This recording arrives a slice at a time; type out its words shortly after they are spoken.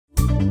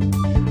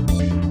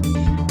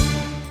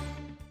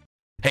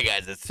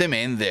guys, it's Tim,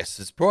 and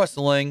this is Pro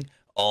Wrestling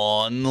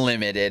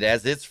Unlimited,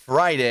 as it's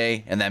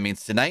Friday, and that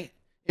means tonight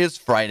is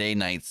Friday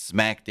Night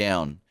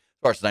Smackdown.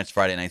 As far as tonight's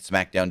Friday Night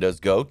Smackdown does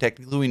go,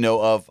 technically we know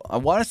of, I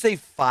want to say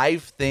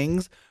 5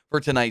 things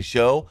for tonight's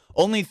show.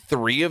 Only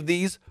 3 of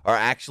these are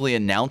actually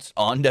announced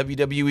on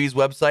WWE's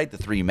website, the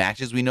 3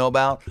 matches we know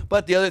about,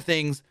 but the other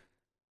things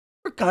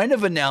were kind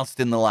of announced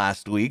in the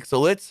last week, so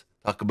let's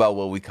talk about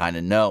what we kind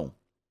of know.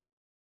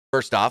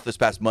 First off, this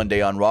past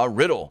Monday on Raw,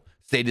 Riddle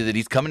stated that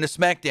he's coming to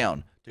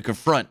SmackDown to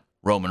confront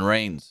Roman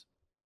Reigns.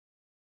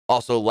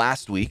 Also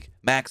last week,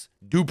 Max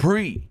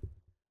Dupree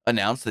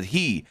announced that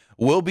he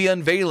will be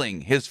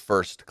unveiling his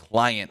first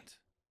client.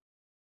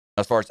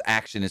 As far as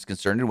action is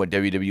concerned and what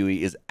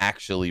WWE is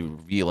actually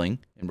revealing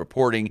and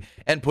reporting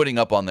and putting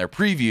up on their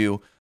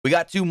preview, we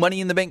got 2 Money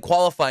in the Bank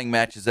qualifying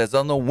matches, as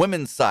on the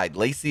women's side,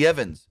 Lacey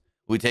Evans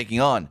will be taking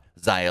on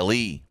Xia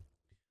Li.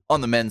 On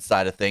the men's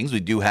side of things,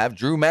 we do have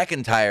Drew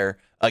McIntyre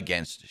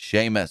against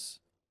Sheamus.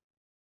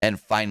 And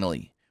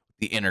finally,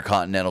 the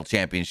Intercontinental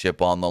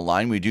Championship on the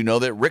line. We do know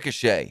that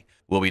Ricochet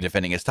will be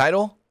defending his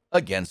title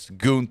against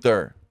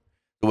Gunther.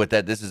 So with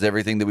that, this is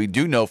everything that we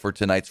do know for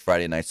tonight's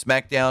Friday Night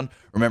SmackDown.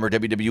 Remember,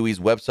 WWE's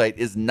website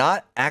is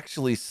not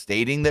actually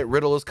stating that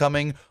Riddle is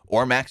coming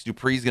or Max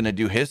Dupree is going to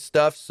do his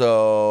stuff.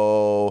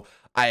 So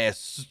I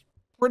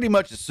pretty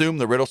much assume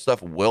the Riddle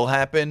stuff will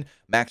happen.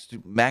 Max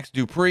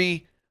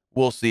Dupree,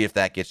 we'll see if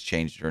that gets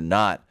changed or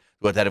not.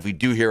 With that, if we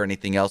do hear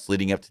anything else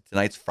leading up to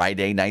tonight's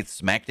Friday Night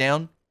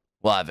Smackdown,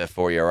 we'll have it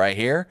for you right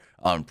here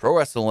on Pro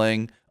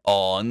Wrestling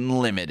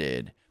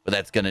Unlimited. But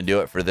that's going to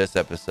do it for this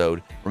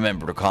episode.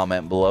 Remember to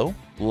comment below,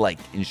 like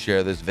and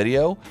share this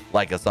video,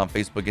 like us on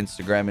Facebook,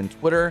 Instagram, and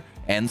Twitter,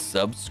 and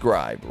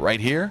subscribe right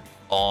here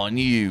on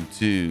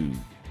YouTube.